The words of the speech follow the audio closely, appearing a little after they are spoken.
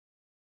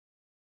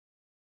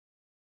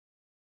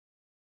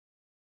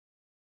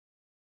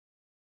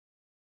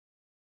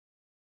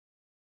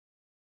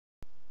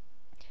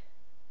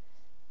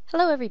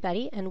Hello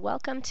everybody and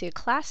welcome to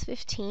Class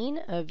 15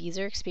 of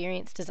User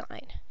Experience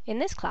Design. In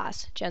this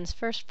class, Jen's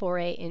first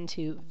foray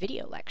into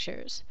video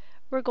lectures,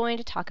 we're going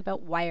to talk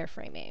about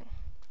wireframing.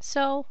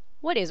 So,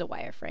 what is a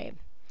wireframe?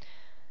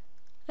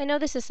 I know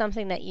this is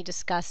something that you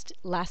discussed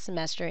last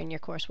semester in your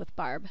course with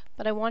Barb,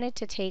 but I wanted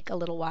to take a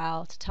little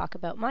while to talk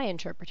about my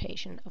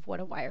interpretation of what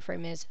a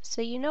wireframe is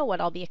so you know what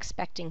I'll be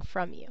expecting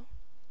from you.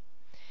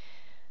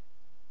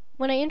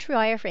 When I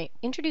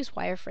introduce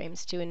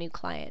wireframes to a new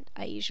client,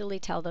 I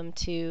usually tell them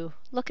to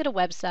look at a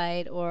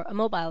website or a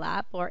mobile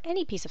app or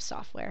any piece of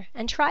software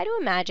and try to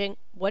imagine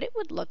what it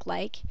would look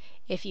like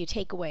if you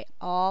take away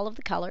all of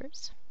the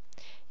colors,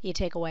 you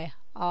take away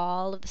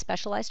all of the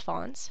specialized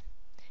fonts,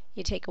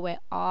 you take away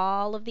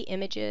all of the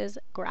images,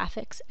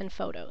 graphics, and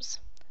photos.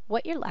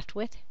 What you're left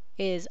with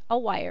is a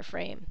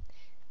wireframe.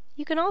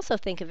 You can also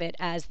think of it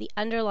as the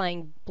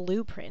underlying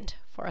blueprint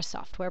for a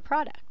software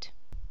product.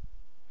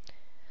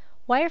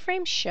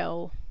 Wireframes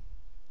show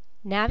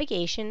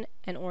navigation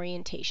and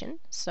orientation,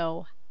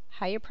 so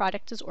how your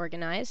product is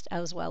organized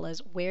as well as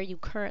where you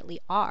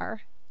currently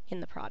are in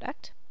the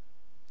product,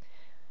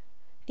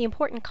 the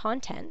important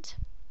content,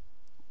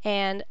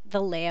 and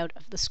the layout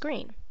of the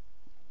screen.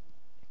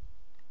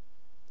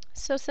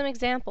 So some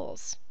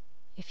examples.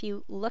 If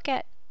you look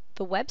at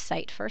the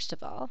website first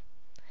of all,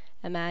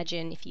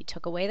 imagine if you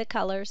took away the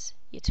colors,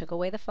 you took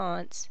away the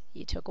fonts,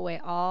 you took away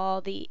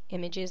all the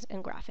images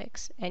and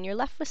graphics, and you're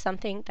left with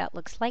something that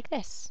looks like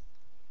this.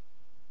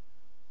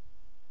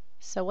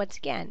 So once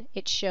again,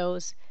 it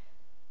shows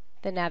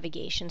the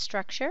navigation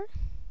structure.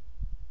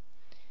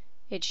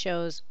 It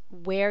shows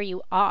where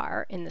you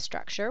are in the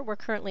structure. We're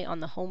currently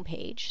on the home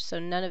page, so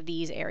none of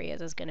these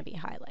areas is going to be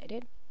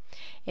highlighted.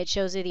 It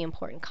shows you the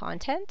important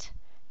content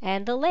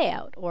and the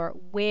layout, or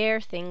where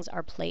things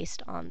are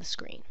placed on the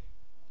screen.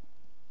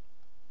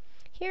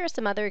 Here are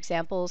some other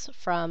examples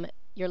from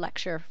your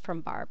lecture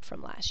from Barb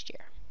from last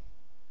year.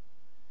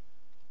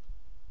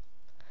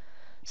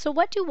 So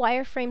what do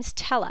wireframes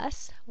tell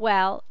us?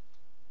 Well,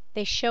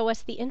 they show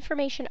us the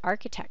information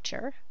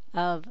architecture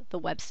of the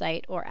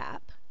website or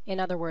app. In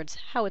other words,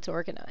 how it's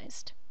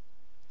organized.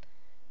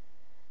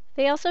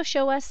 They also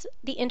show us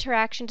the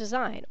interaction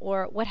design,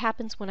 or what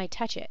happens when I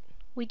touch it.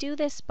 We do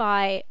this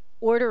by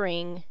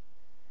ordering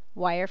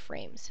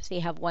wireframes. So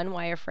you have one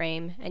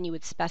wireframe and you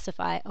would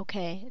specify,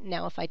 okay,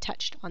 now if I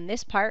touched on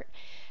this part,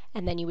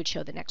 and then you would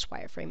show the next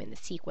wireframe in the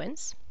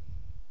sequence.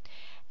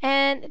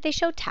 And they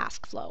show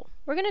task flow.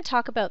 We're going to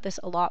talk about this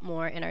a lot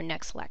more in our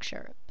next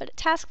lecture, but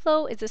task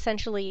flow is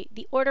essentially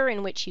the order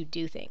in which you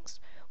do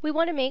things. We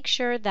want to make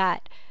sure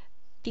that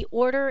the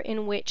order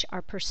in which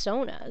our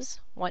personas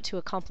want to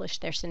accomplish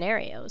their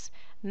scenarios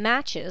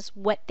matches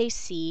what they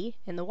see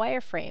in the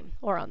wireframe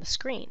or on the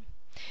screen.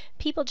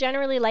 People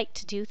generally like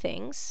to do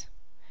things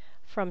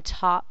from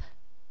top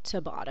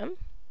to bottom,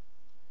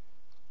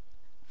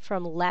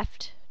 from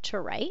left to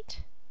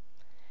right,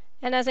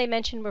 and as I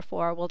mentioned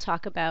before, we'll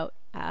talk about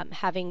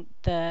having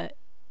the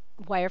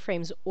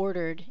wireframes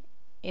ordered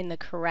in the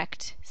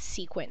correct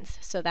sequence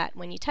so that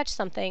when you touch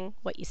something,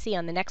 what you see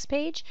on the next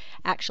page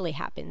actually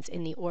happens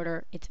in the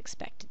order it's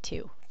expected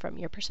to from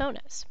your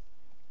personas.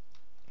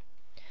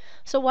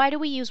 So why do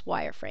we use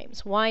wireframes?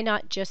 Why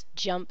not just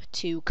jump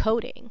to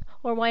coding?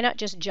 Or why not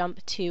just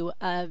jump to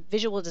a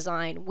visual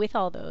design with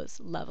all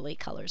those lovely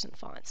colors and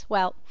fonts?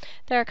 Well,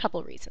 there are a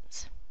couple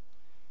reasons.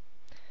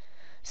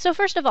 So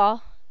first of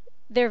all,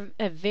 they're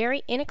a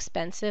very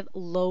inexpensive,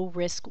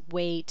 low-risk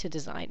way to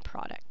design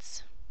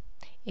products.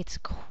 It's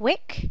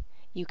quick.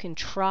 You can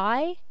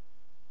try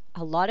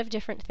a lot of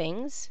different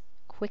things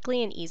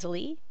quickly and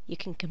easily. You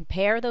can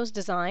compare those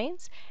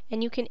designs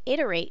and you can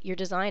iterate your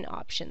design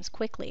options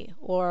quickly,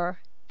 or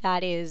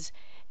that is,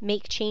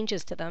 make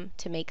changes to them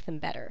to make them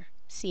better.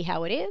 See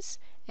how it is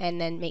and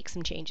then make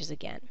some changes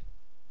again.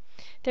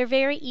 They're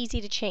very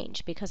easy to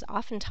change because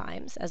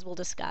oftentimes, as we'll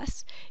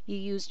discuss, you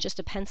use just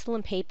a pencil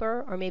and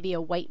paper or maybe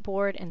a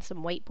whiteboard and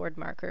some whiteboard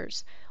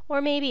markers, or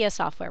maybe a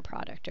software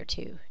product or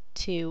two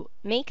to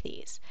make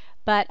these.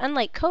 But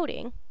unlike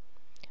coding,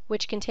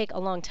 which can take a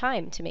long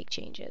time to make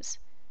changes,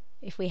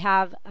 if we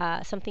have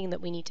something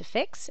that we need to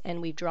fix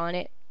and we've drawn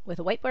it with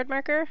a whiteboard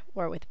marker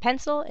or with a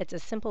pencil, it's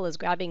as simple as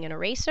grabbing an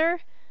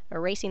eraser,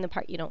 erasing the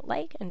part you don't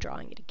like, and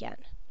drawing it again.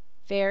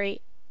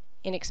 Very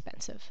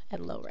inexpensive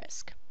and low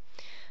risk.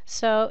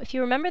 So if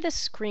you remember this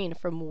screen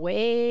from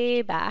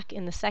way back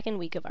in the second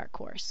week of our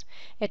course,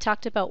 it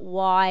talked about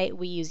why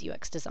we use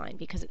UX design,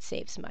 because it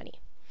saves money.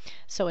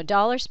 So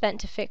 $1 spent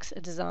to fix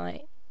a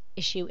design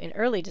issue in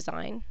early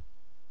design,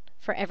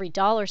 for every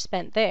 $1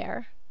 spent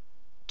there,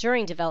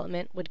 during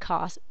development would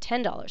cost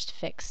 $10 to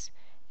fix,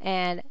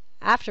 and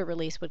after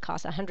release would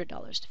cost $100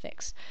 to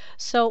fix.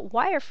 So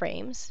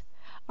wireframes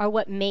are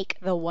what make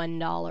the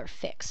 $1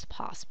 fix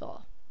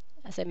possible.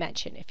 As I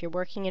mentioned, if you're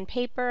working in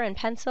paper and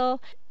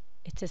pencil,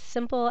 it's as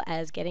simple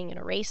as getting an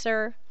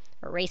eraser,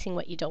 erasing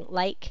what you don't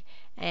like,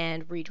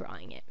 and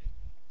redrawing it.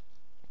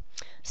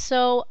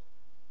 So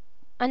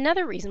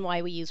another reason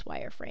why we use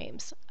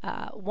wireframes,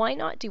 why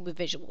not do a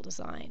visual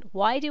design?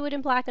 Why do it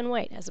in black and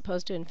white as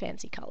opposed to in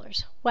fancy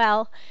colors?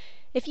 Well,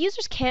 If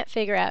users can't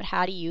figure out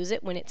how to use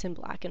it when it's in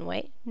black and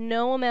white,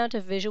 no amount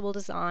of visual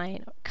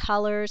design,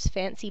 colors,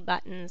 fancy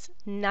buttons,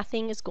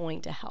 nothing is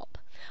going to help.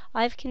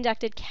 I've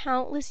conducted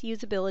countless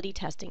usability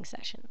testing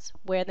sessions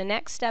where the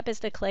next step is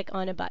to click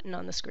on a button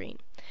on the screen.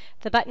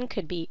 The button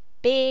could be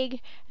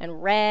big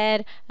and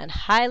red and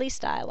highly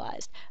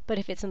stylized, but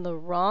if it's in the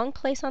wrong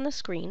place on the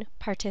screen,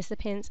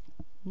 participants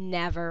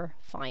never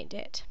find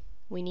it.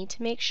 We need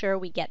to make sure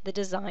we get the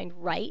design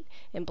right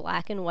in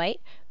black and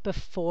white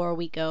before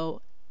we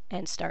go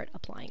and start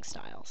applying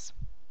styles.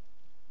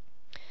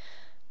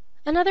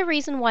 Another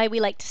reason why we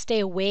like to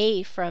stay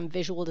away from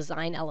visual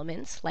design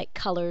elements like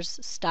colors,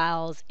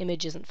 styles,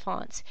 images, and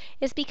fonts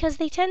is because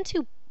they tend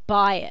to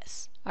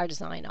bias our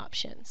design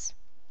options.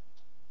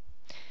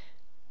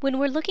 When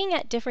we're looking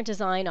at different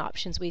design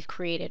options we've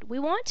created, we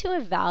want to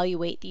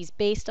evaluate these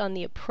based on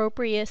the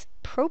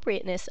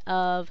appropriateness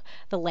of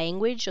the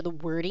language or the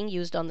wording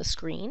used on the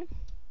screen,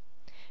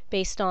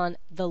 based on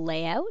the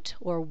layout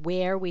or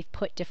where we've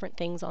put different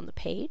things on the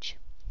page.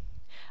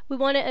 We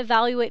want to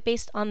evaluate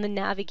based on the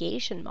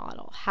navigation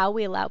model, how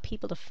we allow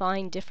people to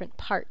find different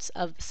parts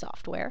of the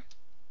software.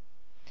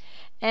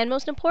 And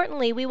most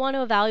importantly, we want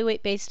to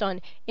evaluate based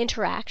on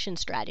interaction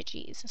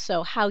strategies,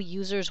 so how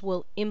users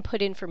will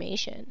input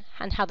information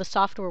and how the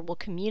software will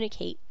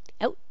communicate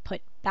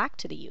output back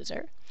to the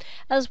user,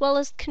 as well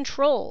as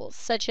controls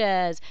such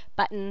as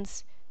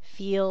buttons,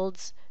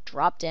 fields,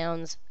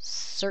 drop-downs,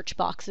 search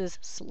boxes,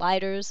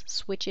 sliders,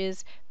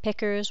 switches,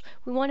 pickers.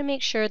 We want to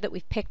make sure that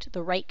we've picked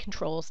the right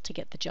controls to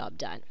get the job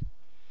done.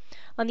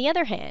 On the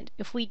other hand,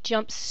 if we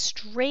jump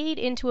straight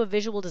into a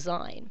visual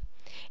design,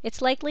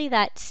 it's likely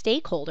that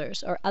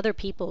stakeholders or other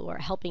people who are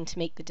helping to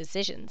make the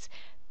decisions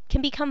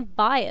can become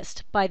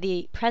biased by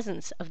the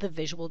presence of the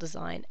visual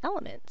design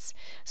elements.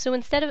 So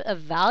instead of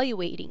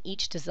evaluating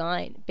each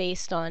design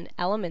based on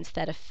elements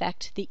that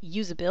affect the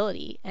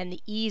usability and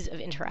the ease of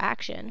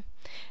interaction,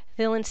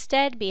 they'll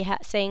instead be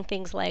saying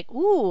things like,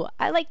 "Ooh,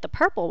 I like the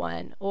purple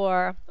one,"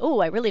 or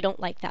 "Ooh, I really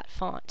don't like that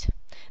font."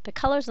 The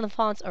colors and the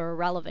fonts are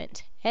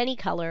irrelevant. Any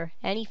color,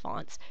 any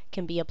fonts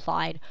can be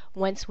applied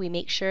once we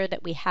make sure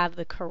that we have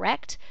the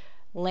correct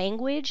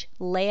language,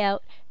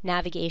 layout,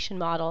 navigation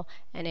model,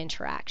 and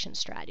interaction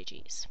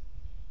strategies.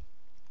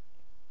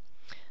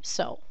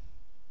 So,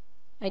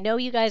 I know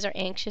you guys are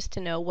anxious to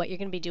know what you're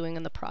going to be doing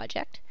on the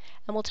project,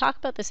 and we'll talk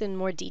about this in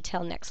more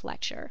detail next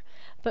lecture.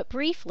 But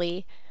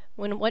briefly,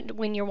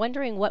 when you're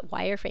wondering what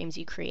wireframes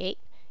you create,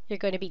 you're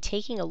going to be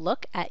taking a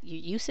look at your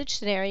usage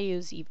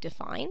scenarios you've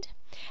defined,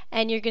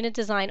 and you're going to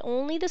design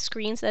only the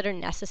screens that are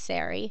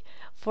necessary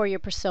for your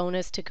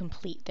personas to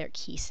complete their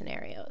key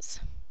scenarios.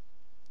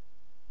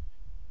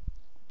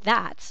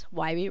 That's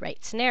why we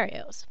write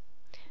scenarios.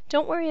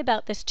 Don't worry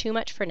about this too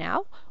much for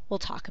now. We'll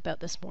talk about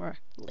this more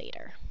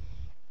later.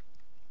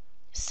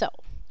 So,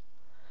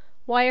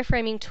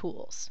 wireframing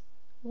tools.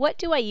 What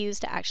do I use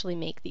to actually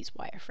make these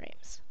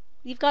wireframes?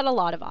 You've got a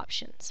lot of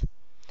options.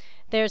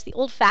 There's the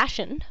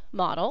old-fashioned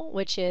model,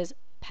 which is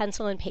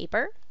pencil and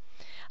paper.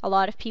 A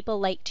lot of people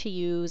like to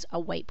use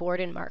a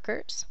whiteboard and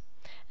markers.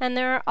 And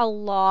there are a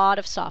lot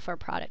of software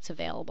products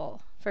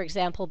available. For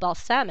example,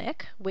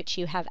 Balsamiq, which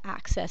you have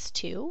access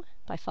to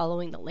by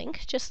following the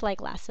link, just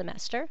like last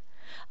semester.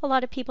 A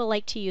lot of people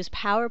like to use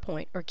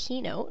PowerPoint or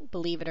Keynote,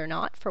 believe it or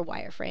not, for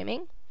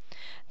wireframing.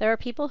 There are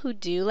people who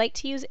do like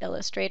to use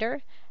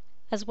Illustrator,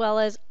 as well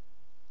as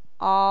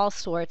all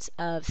sorts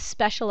of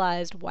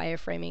specialized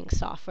wireframing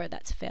software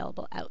that's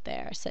available out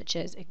there, such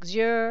as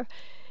Exure,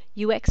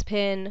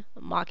 UXPin,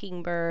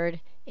 Mockingbird,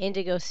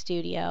 Indigo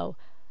Studio,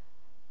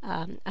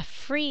 a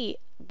free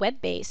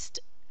web-based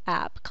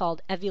app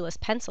called Evulus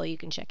Pencil you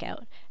can check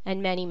out,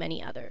 and many,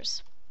 many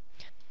others.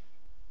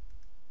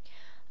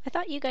 I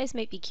thought you guys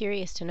might be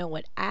curious to know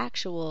what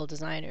actual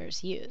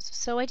designers use,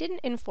 so I did an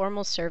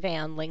informal survey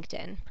on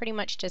LinkedIn. Pretty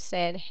much just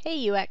said,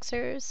 "Hey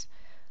UXers,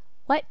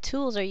 what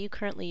tools are you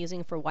currently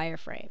using for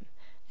wireframe?"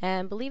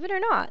 And believe it or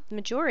not, the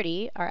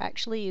majority are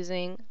actually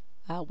using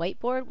a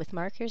whiteboard with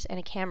markers and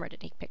a camera to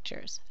take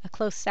pictures. A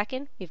close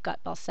second, we've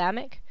got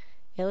Balsamiq,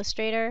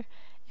 Illustrator,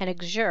 and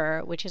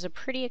Exure, which is a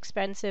pretty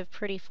expensive,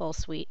 pretty full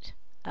suite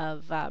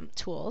of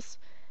tools.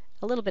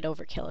 A little bit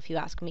overkill if you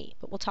ask me,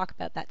 but we'll talk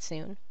about that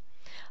soon.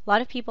 A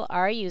lot of people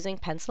are using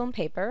pencil and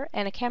paper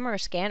and a camera or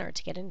scanner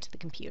to get into the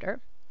computer.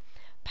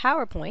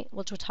 PowerPoint,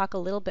 which we'll talk a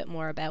little bit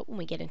more about when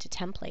we get into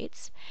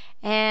templates,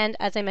 and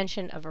as I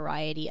mentioned, a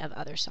variety of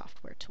other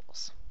software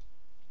tools.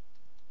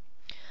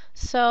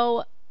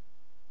 So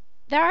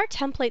there are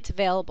templates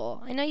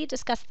available. I know you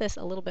discussed this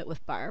a little bit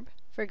with Barb.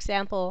 For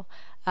example,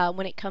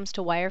 when it comes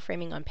to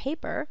wireframing on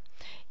paper,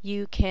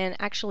 you can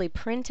actually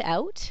print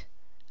out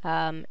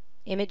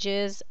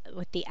images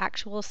with the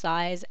actual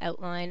size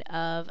outline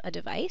of a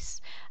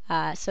device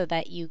so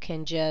that you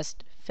can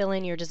just fill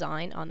in your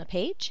design on the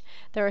page.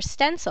 There are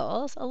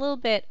stencils, a little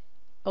bit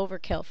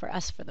overkill for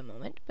us for the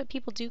moment, but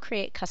people do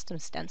create custom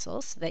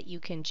stencils so that you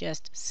can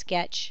just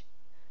sketch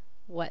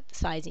what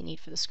size you need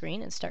for the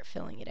screen and start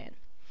filling it in.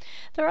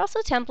 There are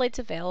also templates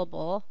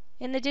available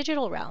in the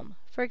digital realm.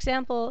 For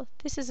example,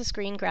 this is a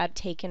screen grab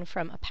taken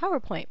from a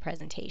PowerPoint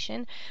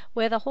presentation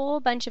with a whole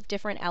bunch of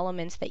different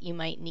elements that you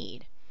might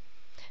need.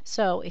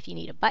 So if you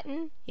need a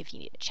button, if you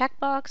need a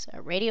checkbox,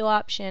 a radio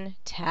option,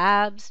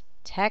 tabs,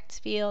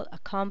 text field, a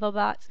combo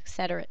box,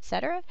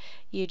 etc.,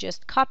 you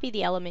just copy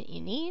the element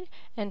you need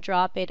and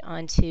drop it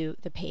onto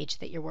the page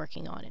that you're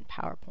working on in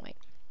PowerPoint.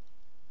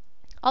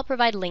 I'll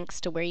provide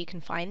links to where you can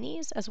find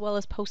these, as well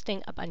as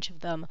posting a bunch of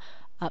them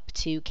up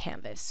to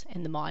Canvas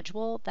in the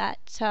module that,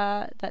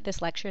 that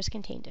this lecture is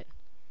contained in.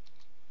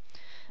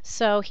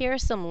 So here are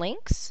some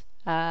links.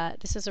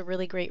 This is a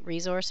really great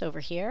resource over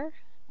here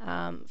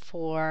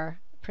for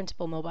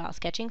printable mobile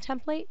sketching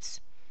templates.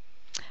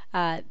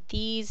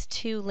 These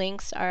two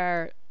links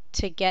are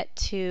to get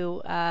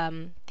to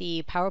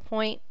the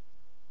PowerPoint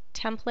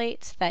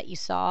templates that you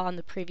saw on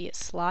the previous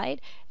slide.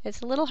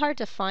 It's a little hard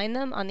to find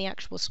them on the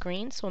actual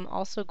screen, so I'm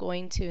also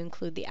going to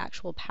include the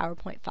actual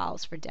PowerPoint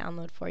files for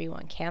download for you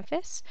on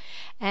Canvas.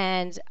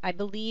 And I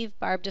believe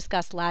Barb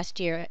discussed last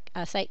year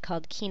a site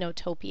called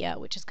Kinotopia,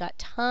 which has got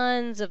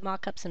tons of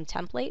mock-ups and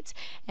templates,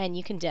 and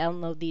you can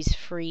download these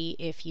free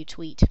if you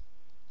tweet.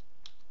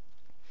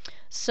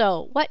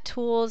 So what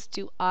tools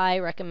do I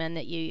recommend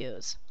that you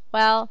use?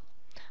 Well,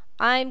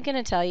 I'm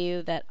going to tell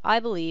you that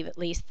I believe at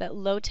least that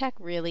low-tech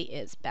really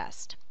is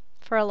best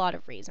for a lot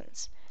of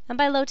reasons. And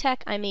by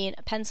low-tech, I mean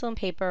a pencil and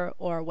paper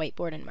or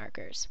whiteboard and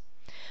markers.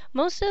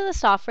 Most of the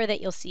software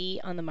that you'll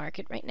see on the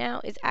market right now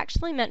is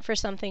actually meant for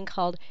something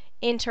called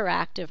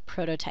interactive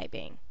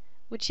prototyping,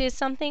 which is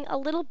something a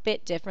little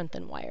bit different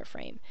than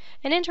wireframe.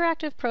 An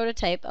interactive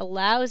prototype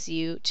allows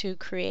you to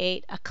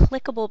create a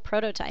clickable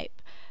prototype.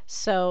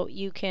 So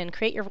you can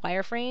create your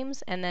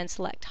wireframes and then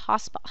select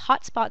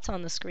hotspots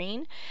on the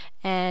screen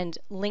and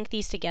link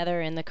these together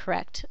in the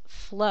correct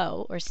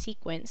flow or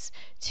sequence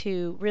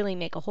to really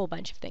make a whole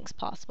bunch of things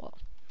possible.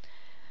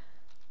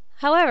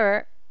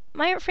 However,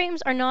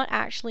 wireframes are not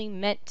actually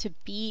meant to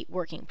be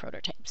working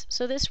prototypes,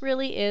 so this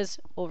really is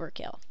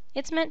overkill.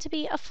 It's meant to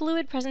be a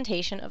fluid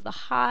presentation of the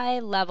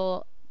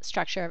high-level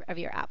structure of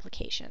your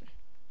application.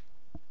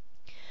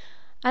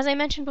 As I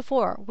mentioned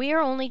before, we are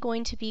only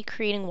going to be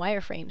creating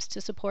wireframes to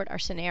support our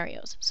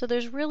scenarios, so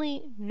there's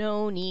really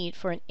no need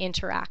for an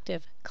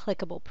interactive,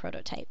 clickable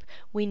prototype.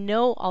 We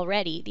know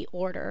already the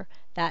order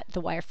that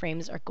the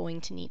wireframes are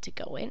going to need to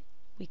go in.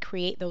 We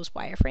create those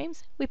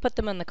wireframes, we put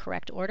them in the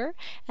correct order,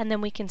 and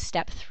then we can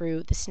step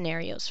through the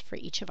scenarios for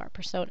each of our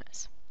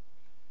personas.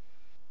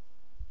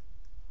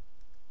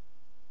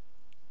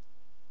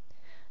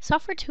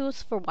 Software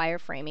tools for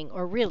wireframing,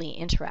 or really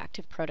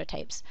interactive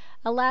prototypes,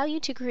 allow you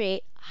to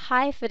create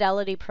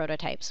high-fidelity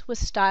prototypes with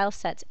style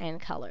sets and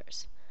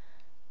colors.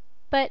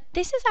 But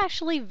this is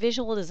actually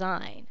visual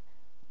design,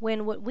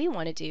 when what we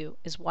want to do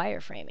is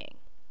wireframing.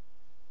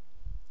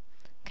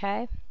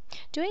 Okay?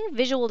 Doing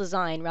visual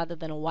design rather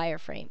than a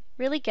wireframe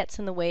really gets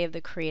in the way of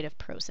the creative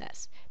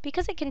process,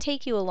 because it can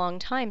take you a long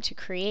time to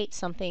create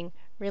something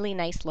really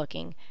nice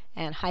looking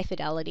and high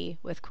fidelity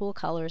with cool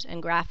colors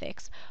and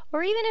graphics.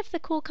 Or even if the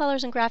cool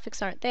colors and graphics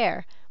aren't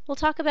there, we'll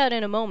talk about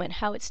in a moment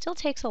how it still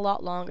takes a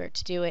lot longer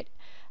to do it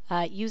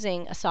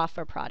using a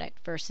software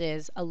product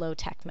versus a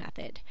low-tech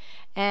method.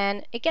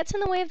 And it gets in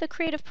the way of the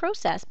creative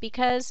process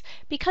because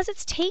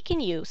it's taken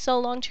you so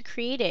long to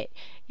create it,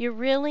 you're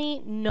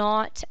really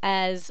not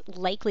as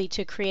likely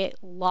to create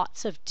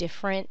lots of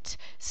different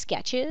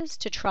sketches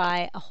to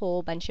try a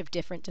whole bunch of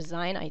different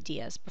design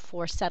ideas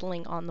before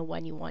settling on the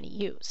one you want to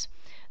use.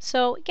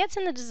 So it gets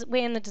in the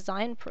way in the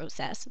design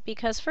process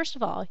because, first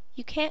of all,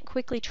 you can't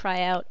quickly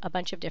try out a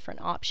bunch of different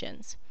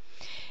options.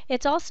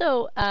 It's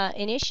also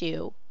an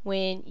issue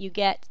when you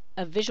get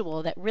a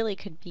visual that really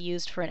could be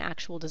used for an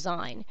actual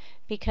design,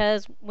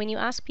 because when you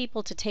ask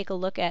people to take a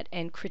look at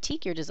and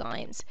critique your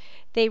designs,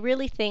 they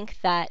really think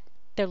that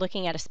they're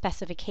looking at a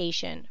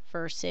specification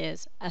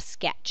versus a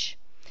sketch.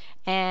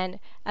 And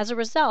as a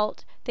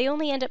result, they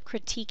only end up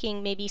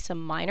critiquing maybe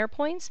some minor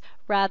points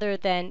rather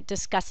than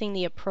discussing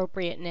the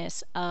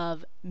appropriateness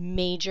of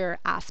major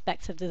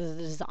aspects of the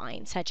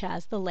design, such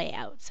as the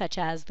layout, such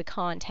as the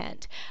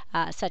content,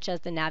 such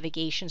as the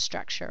navigation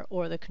structure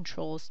or the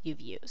controls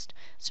you've used.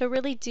 So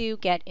really do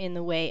get in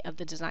the way of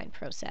the design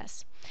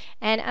process.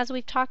 And as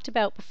we've talked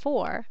about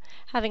before,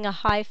 having a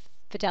high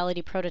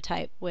fidelity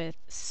prototype with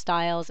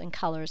styles and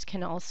colors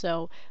can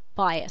also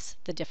bias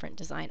the different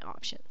design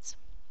options.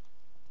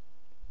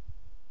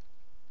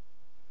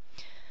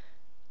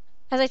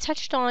 As I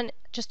touched on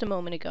just a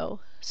moment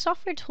ago,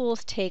 software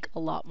tools take a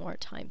lot more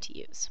time to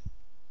use.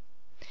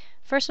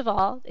 First of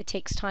all, it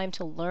takes time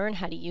to learn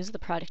how to use the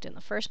product in the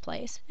first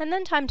place, and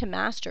then time to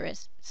master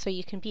it so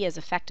you can be as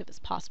effective as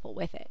possible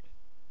with it.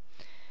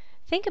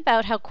 Think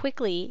about how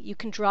quickly you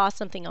can draw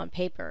something on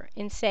paper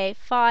in, say,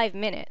 5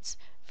 minutes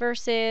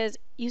versus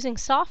using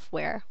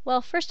software.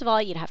 Well, first of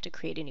all, you'd have to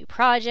create a new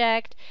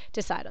project,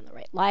 decide on the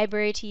right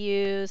library to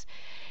use,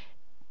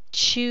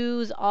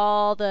 choose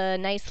all the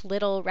nice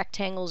little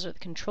rectangles or the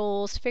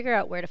controls, figure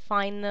out where to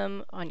find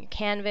them on your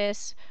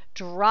canvas,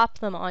 drop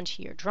them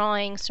onto your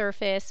drawing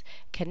surface,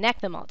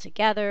 connect them all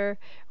together,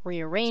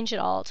 rearrange it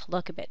all to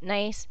look a bit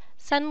nice.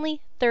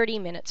 Suddenly 30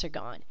 minutes are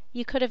gone.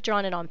 You could have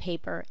drawn it on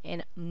paper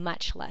in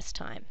much less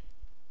time.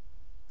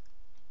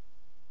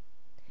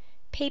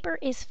 Paper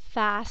is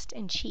fast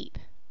and cheap.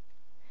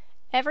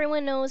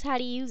 Everyone knows how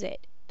to use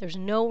it. There's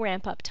no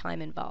ramp-up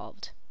time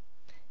involved.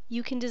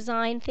 You can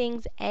design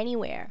things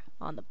anywhere,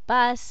 on the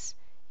bus,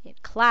 in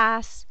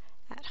class,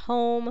 at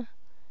home,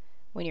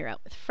 when you're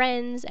out with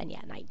friends and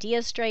yet an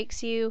idea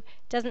strikes you.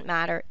 Doesn't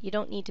matter. You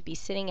don't need to be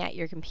sitting at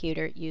your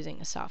computer using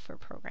a software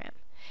program.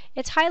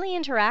 It's highly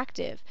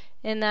interactive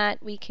in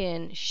that we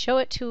can show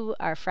it to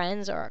our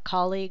friends or our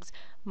colleagues,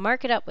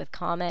 mark it up with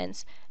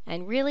comments,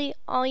 and really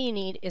all you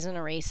need is an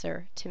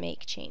eraser to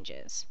make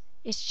changes.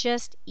 It's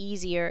just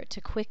easier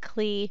to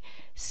quickly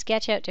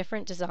sketch out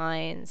different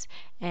designs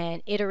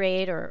and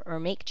iterate or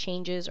make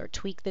changes or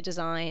tweak the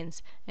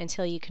designs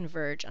until you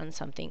converge on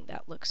something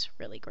that looks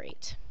really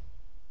great.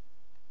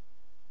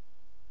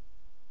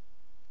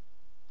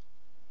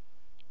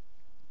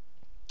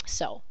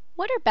 So,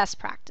 what are best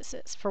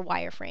practices for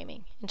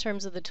wireframing in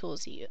terms of the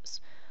tools you use?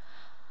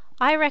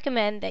 I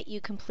recommend that you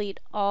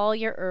complete all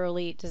your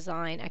early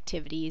design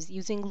activities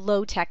using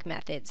low-tech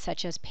methods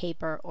such as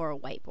paper or a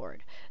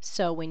whiteboard.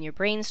 So when you're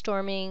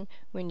brainstorming,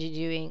 when you're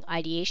doing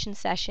ideation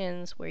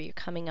sessions where you're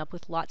coming up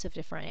with lots of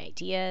different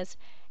ideas,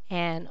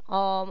 and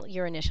all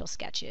your initial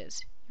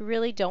sketches, you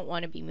really don't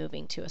want to be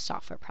moving to a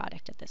software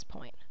product at this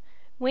point.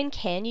 When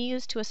can you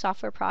use to a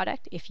software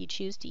product if you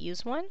choose to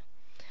use one?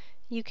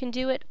 You can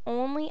do it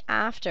only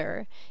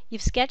after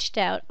you've sketched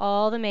out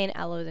all the main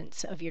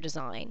elements of your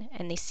design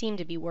and they seem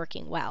to be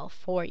working well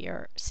for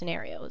your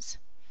scenarios.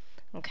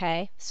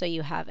 Okay, so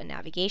you have a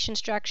navigation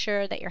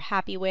structure that you're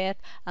happy with,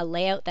 a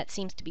layout that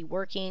seems to be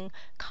working,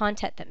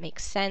 content that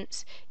makes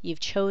sense, you've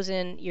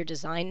chosen your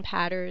design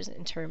patterns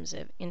in terms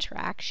of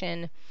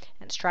interaction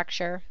and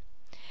structure.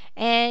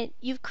 And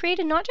you've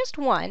created not just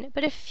one,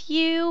 but a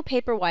few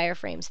paper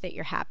wireframes that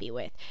you're happy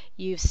with.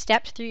 You've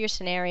stepped through your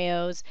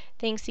scenarios,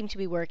 things seem to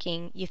be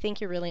working, you think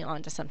you're really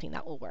onto something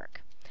that will work.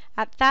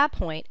 At that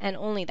point, and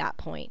only that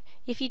point,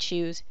 if you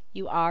choose,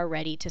 you are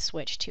ready to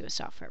switch to a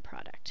software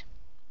product.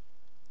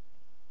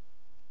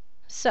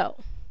 So,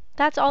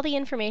 that's all the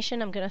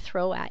information I'm going to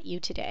throw at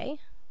you today.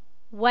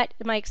 What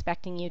am I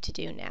expecting you to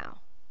do now?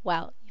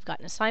 Well, you've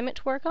got an assignment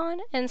to work on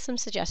and some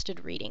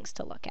suggested readings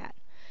to look at.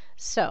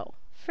 So,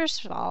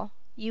 first of all,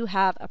 you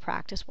have a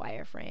practice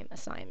wireframe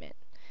assignment.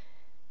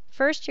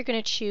 First, you're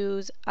going to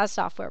choose a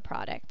software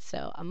product,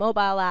 so a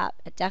mobile app,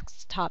 a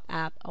desktop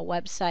app, a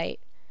website,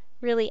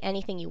 really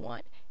anything you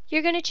want.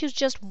 You're going to choose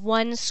just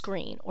one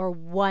screen or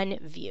one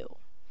view.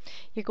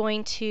 You're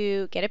going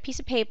to get a piece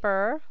of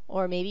paper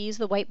or maybe use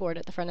the whiteboard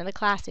at the front of the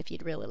class if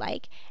you'd really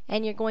like,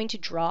 and you're going to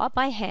draw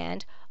by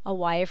hand a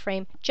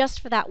wireframe just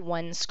for that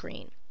one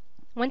screen.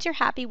 Once you're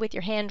happy with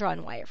your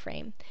hand-drawn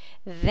wireframe,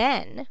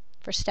 then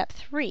for step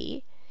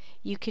 3,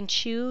 you can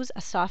choose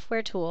a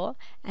software tool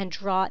and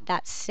draw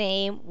that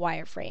same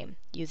wireframe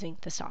using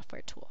the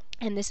software tool.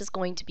 And this is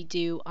going to be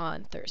due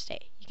on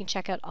Thursday. You can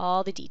check out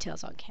all the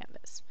details on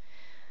Canvas.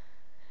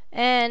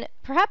 And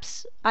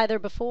perhaps either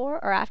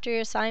before or after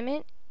your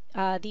assignment,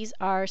 these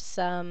are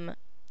some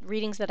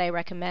readings that I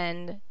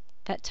recommend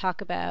that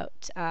talk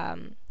about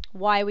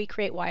why we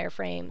create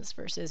wireframes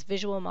versus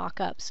visual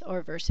mock-ups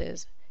or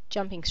versus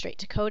jumping straight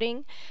to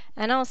coding,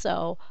 and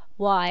also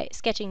why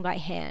sketching by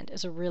hand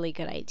is a really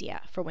good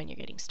idea for when you're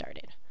getting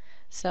started.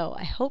 So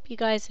I hope you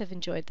guys have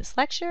enjoyed this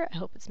lecture. I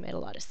hope it's made a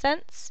lot of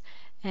sense,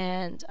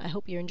 and I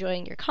hope you're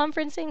enjoying your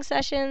conferencing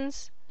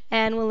sessions,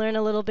 and we'll learn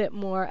a little bit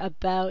more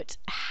about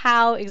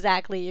how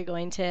exactly you're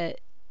going to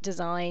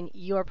design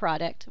your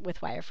product with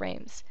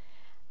wireframes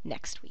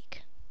next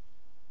week.